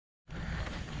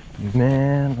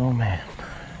Man, oh man.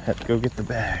 Had to go get the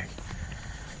bag.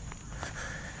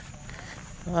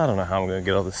 I don't know how I'm gonna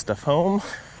get all this stuff home.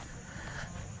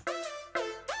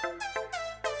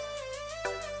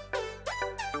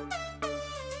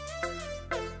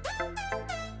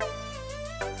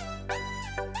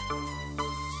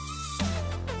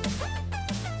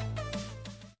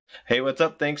 Hey, what's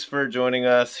up? Thanks for joining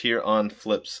us here on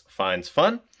Flips Finds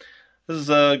Fun. This is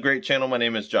a great channel. My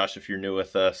name is Josh if you're new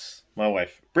with us. My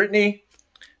wife, Brittany,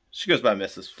 she goes by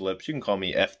Mrs. Flips. You can call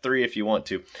me F3 if you want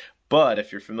to. But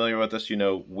if you're familiar with us, you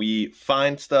know we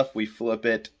find stuff, we flip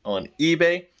it on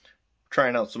eBay,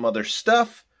 trying out some other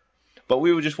stuff. But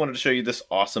we just wanted to show you this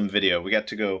awesome video. We got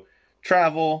to go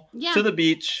travel to the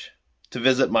beach to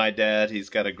visit my dad. He's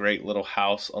got a great little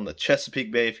house on the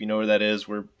Chesapeake Bay, if you know where that is.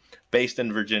 We're based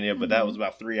in Virginia, but that was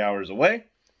about 3 hours away.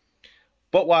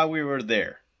 But while we were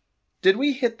there, did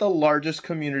we hit the largest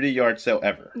community yard sale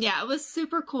ever? Yeah, it was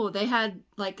super cool. They had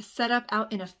like set up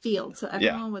out in a field, so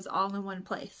everyone was all in one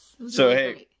place. It was really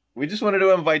great. We just wanted to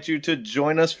invite you to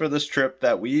join us for this trip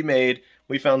that we made.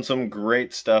 We found some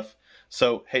great stuff.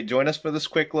 So, hey, join us for this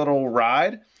quick little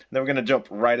ride. And then we're going to jump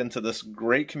right into this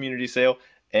great community sale.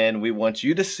 And we want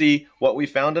you to see what we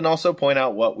found and also point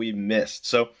out what we missed.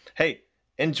 So, hey,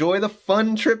 enjoy the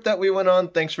fun trip that we went on.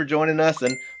 Thanks for joining us,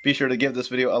 and be sure to give this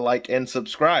video a like and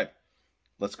subscribe.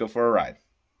 Let's go for a ride.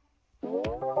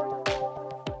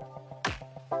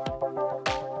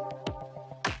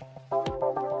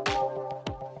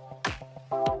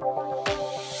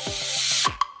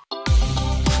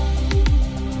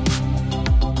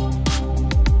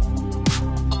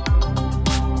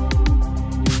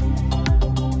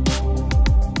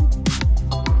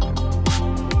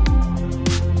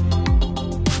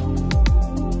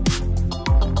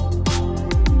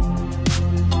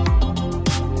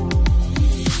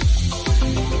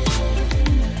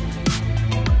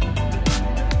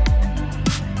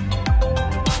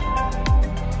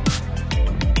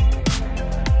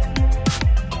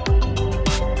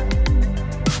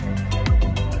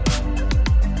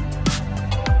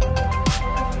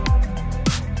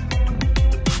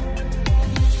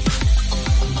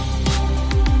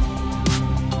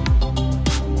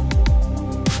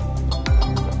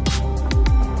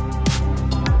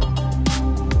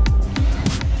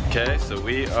 Okay, so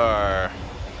we are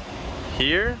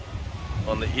here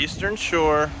on the eastern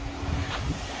shore,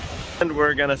 and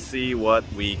we're gonna see what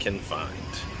we can find.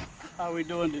 How are we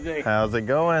doing today? How's it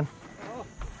going? Oh,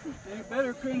 any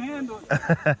better, couldn't handle it.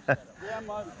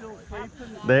 Grandma's still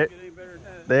sleeping.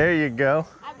 There you go.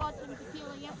 I bought some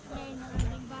tequila yesterday and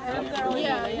everything.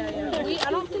 Yeah.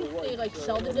 I don't think they like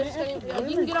sell the discount.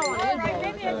 You can get on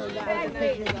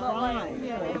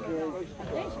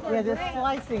Yeah, this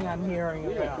slicing I'm hearing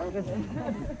about.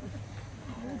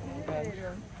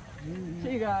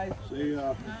 See you guys. See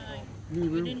ya.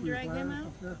 You didn't drag them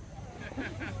out?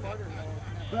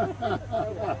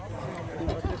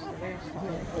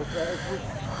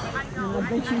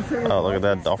 Oh, look at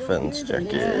that Dolphins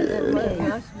jacket.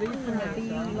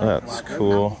 That's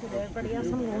cool.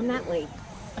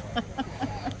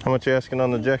 How much are you asking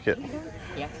on the jacket?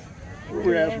 What are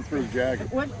we asking for the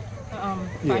jacket? What?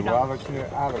 Okay.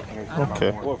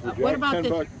 What about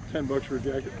 $10 for a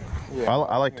jacket?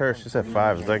 I liked her. She said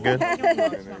 5. Is that good?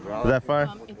 Is that fine?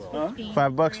 Huh?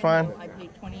 $5 fine? I paid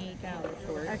 $28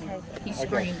 for it. Okay. He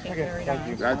screamed at very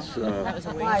loud. That's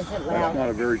not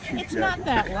a very cheap It's jacket. not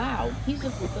that loud. He's a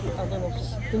little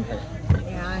stupid.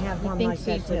 Yeah, I have He one thinks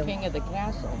like he's that the too. king of the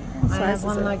castle. I have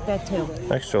one like that too.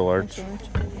 Extra large.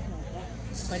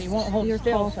 But he won't hold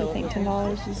still, so I think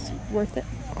 $10 is worth it.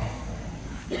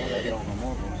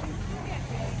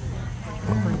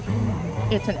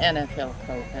 it's an NFL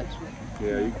coat. That's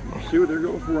Yeah, you can see what they're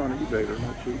going for on eBay. They're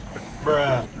not cheap.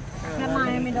 Bruh.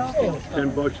 Miami Dolphins.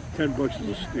 $10 is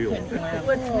a steal.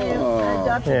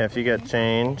 Yeah, if you got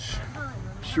change.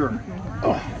 Sure.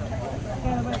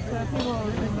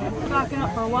 Stocking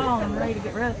up for a while and ready to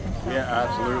get rid of some stuff. Yeah,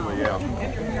 absolutely. Yeah.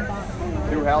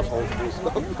 2 households full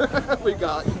stuff we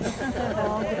got.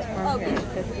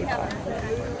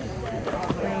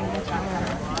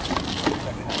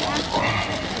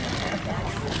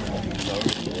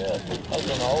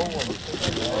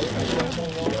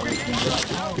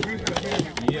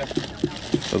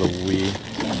 For the Wii.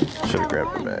 Should have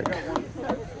grabbed the bag.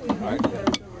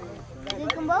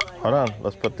 Hold on,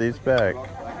 let's put these back.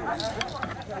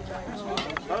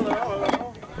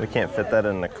 We can't fit that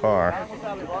in the car.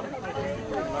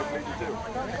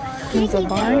 There's a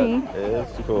Barney. That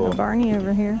is cool. A Barney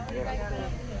over here.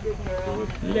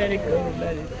 Let it go,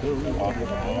 let it go.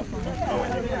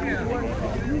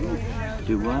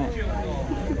 Do what?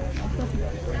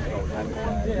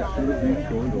 Hey,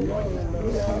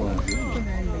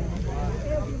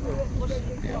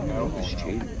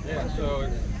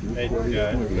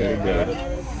 guys.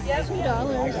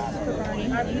 $2 for Barney.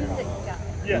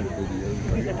 Yeah.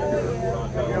 Babe,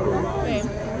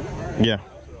 Yeah.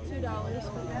 $2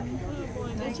 for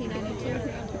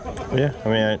 $19.92. Yeah. I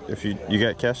mean, if you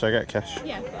got cash, I got cash.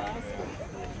 Yeah.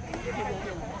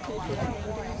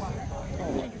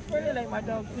 My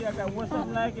dog see I got one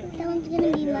something like it. That one's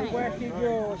gonna be mine. Where she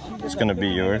goes, she It's gonna be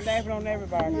yours. laughing on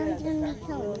everybody. That one's gonna be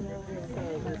Kelly.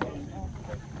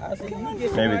 I said, you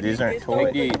get Maybe these aren't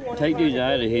toys. Take these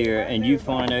out of here and you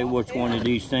find out which one of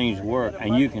these things work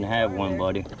and you can have one,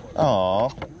 buddy. Aw.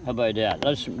 How about that?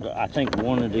 I think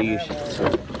one of these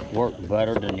work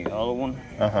better than the other one.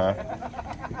 Uh-huh.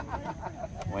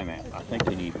 Wait a minute, I think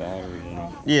they need batteries in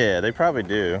them. Yeah, they probably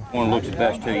do. One looks the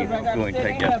best to you. Go ahead and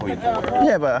take that for you.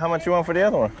 Yeah, but how much you want for the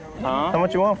other one? Huh? How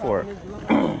much you want for it?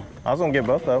 I was gonna get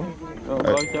both of them. Both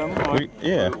of them? All right.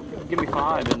 Yeah. Give me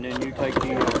 5 and then you take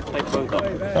both of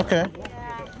them. Okay.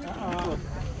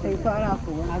 They thought out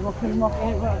for when I go put them up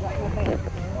on the rug.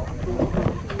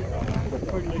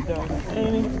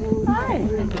 Hi.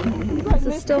 Is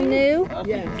it still new?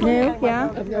 Yes. New, yeah?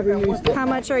 I've never used it. How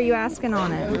much are you asking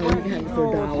on it? I have it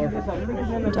for $1.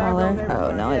 $1.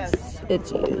 Oh no,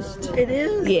 it's used. It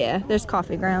is? Yeah, there's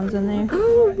coffee grounds in there.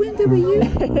 Oh, when did we use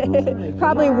it?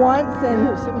 Probably once,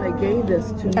 and Somebody gave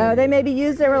this to me. oh, they maybe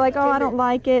used. They were like, oh, I don't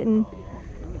like it, and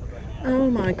Oh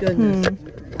my goodness.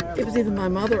 It was either my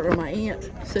mother or my aunt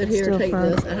said, here, Still take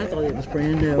fun. this. And I thought it was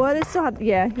brand new. well, it still have,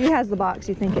 yeah, he has the box.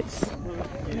 You think it's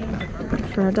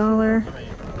for $1?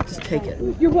 Just take it.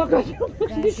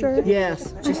 Sure.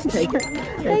 Yes, just take it.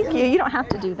 Thank you. You don't have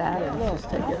to do that. Just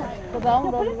take it.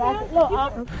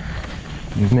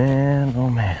 Man, oh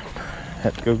man.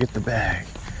 Had to go get the bag.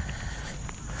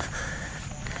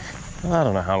 Well, I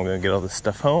don't know how I'm gonna get all this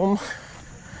stuff home,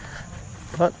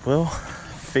 but we'll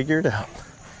figure it out.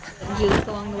 Did you look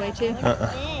along the way too?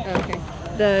 Okay.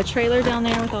 The trailer down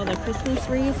there with all the Christmas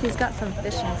wreaths, he's got some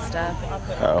fishing stuff.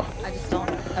 Oh. I just don't.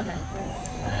 Okay.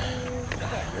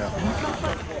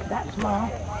 That's small.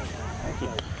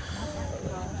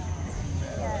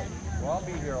 Well, I'll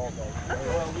be here all day.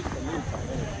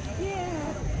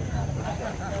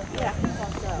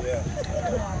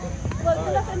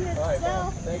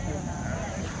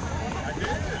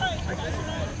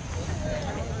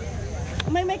 I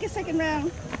might make a second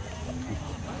round.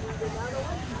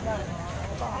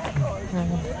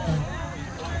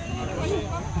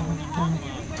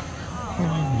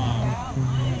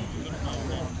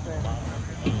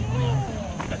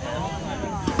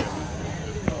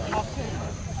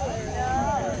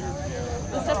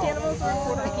 The stuffed animals are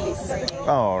 $4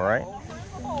 All right.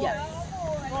 Yes.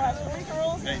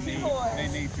 They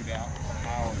need to now.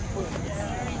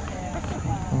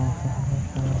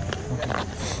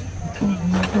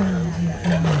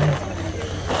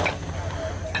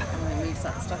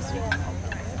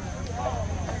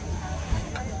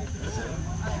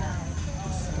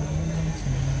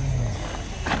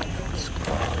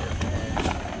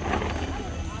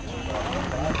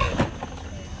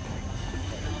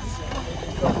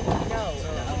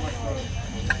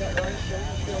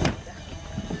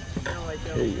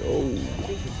 Hey, oh.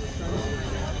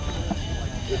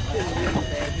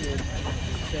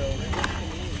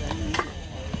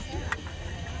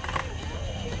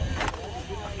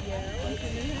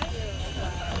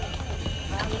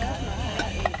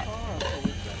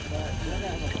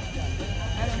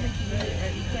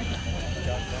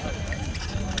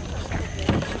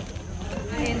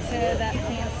 Into that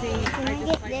fancy. Can I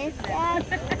get this,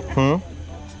 Dad?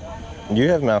 You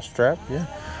have mousetrap, yeah.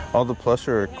 All the plush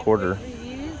are a quarter.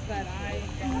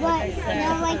 But you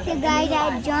know, like the guy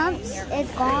that jumps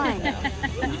is gone.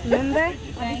 Remember?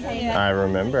 I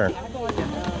remember.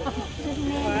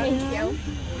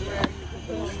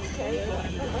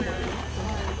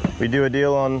 We do a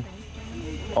deal on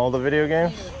all the video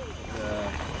games.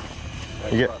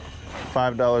 You get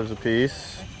 $5 a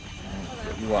piece.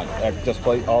 You want just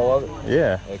play all of it?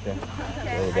 Yeah. Okay.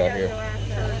 What we got here?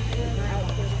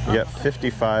 You got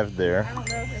 55 there.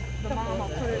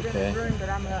 Okay.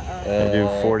 You do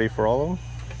 40 for all of them?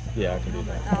 Yeah, I can do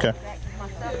that. Okay.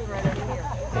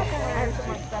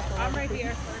 I'm right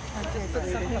here. Just put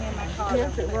something in my car.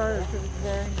 Yes, it was. It was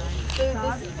very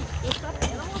nice. The stuffed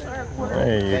animals are $4.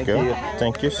 There you go. you.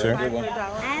 Thank you, sir. Good one. I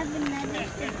have another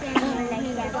stuffed animal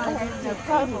like that. No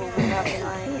problem with nothing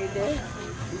like you did.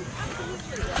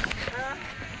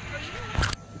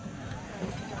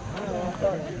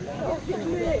 Well,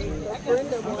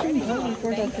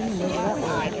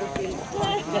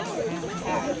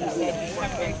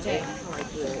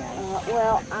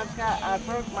 I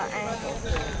broke my ankle.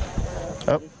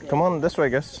 Oh, come on this way,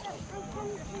 guys.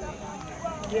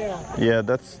 Yeah,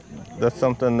 that's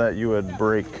something that you would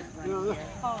break.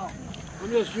 I'm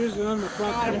just using them to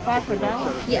front.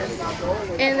 Yes.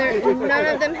 And none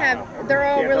of them have, they're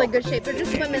all really good shape. They're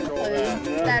just women's clothes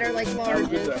that are like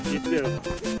larges.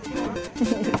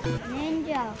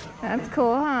 Ninja. That's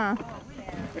cool, huh?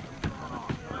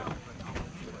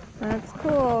 That's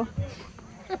cool.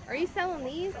 Are you selling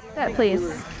these? That, please.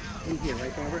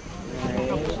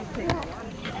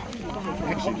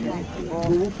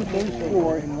 We'll put those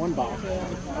 4 in one box.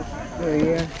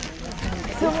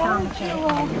 So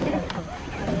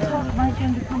my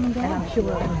gender coming down. And I'm sure it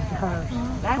was hers.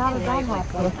 How did that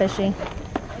happen? A little fishy.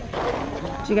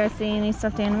 Do you guys see any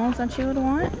stuffed animals that you would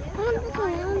want?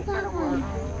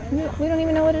 We don't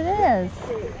even know what it is.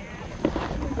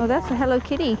 Oh, that's a Hello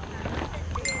Kitty.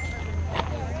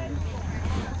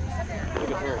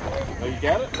 Oh, you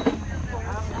got it?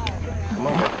 Come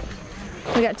on.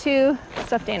 We got 2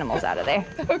 stuffed animals out of there.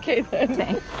 Okay then.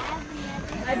 Okay.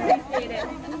 I appreciate it.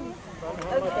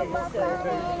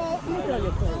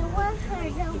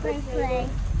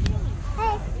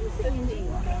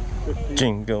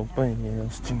 Jingle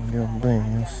bells, jingle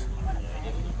bells.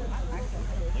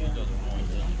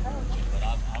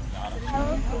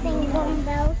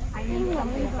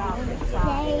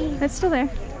 It's still there.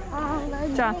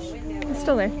 Josh, it's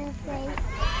still there. I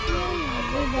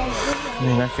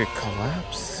mean, I could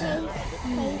collapse it.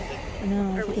 No,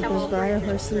 I think those briar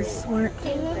horses weren't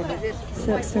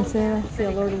so expensive. I see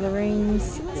a Lord of the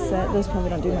Rings set. Those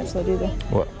probably don't do much though, do they?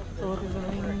 What? Lord of the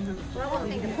Rings.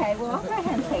 Okay, well, I'll go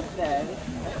ahead and take those.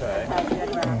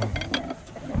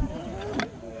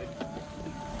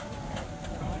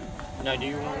 Now, do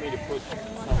you want me to put some of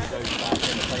those back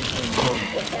in the place when you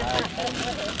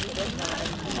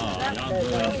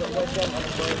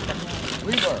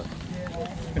Reverb.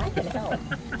 I can help,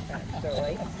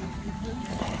 actually.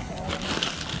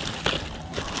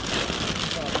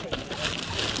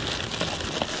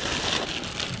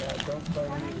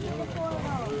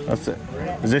 That's it.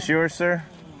 Is this yours, sir?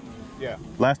 Yeah.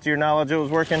 Last to your knowledge, it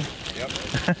was working? Yep.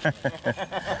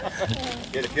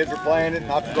 Yeah, the kids are playing it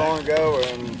not too long ago,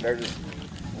 and they're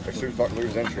soon starting to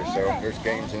lose interest. So there's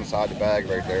games inside the bag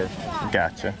right there.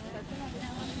 Gotcha.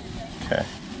 Okay.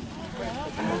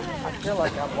 I feel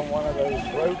like I'm on one of those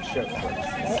road shows.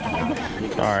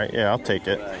 All right, yeah, I'll take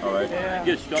it. All right.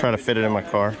 Try to fit it in my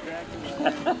car.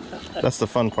 That's the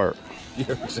fun part.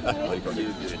 Yeah, exactly.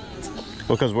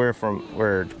 Because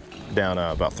we're down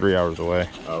about 3 hours away.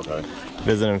 Okay.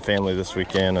 Visiting family this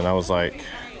weekend, and I was like,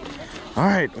 all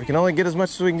right, we can only get as much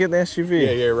as we can get in the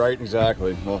SUV. Yeah, right,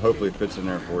 exactly. Well, hopefully it fits in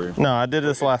there for you. No, I did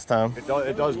this last time.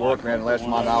 It does work, man. Last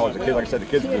time I was a kid, like I said, the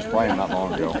kids were just playing not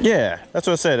long ago. Yeah, that's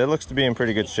what I said. It looks to be in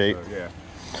pretty good shape. So, yeah.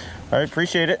 All right,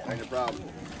 appreciate it. Ain't no problem.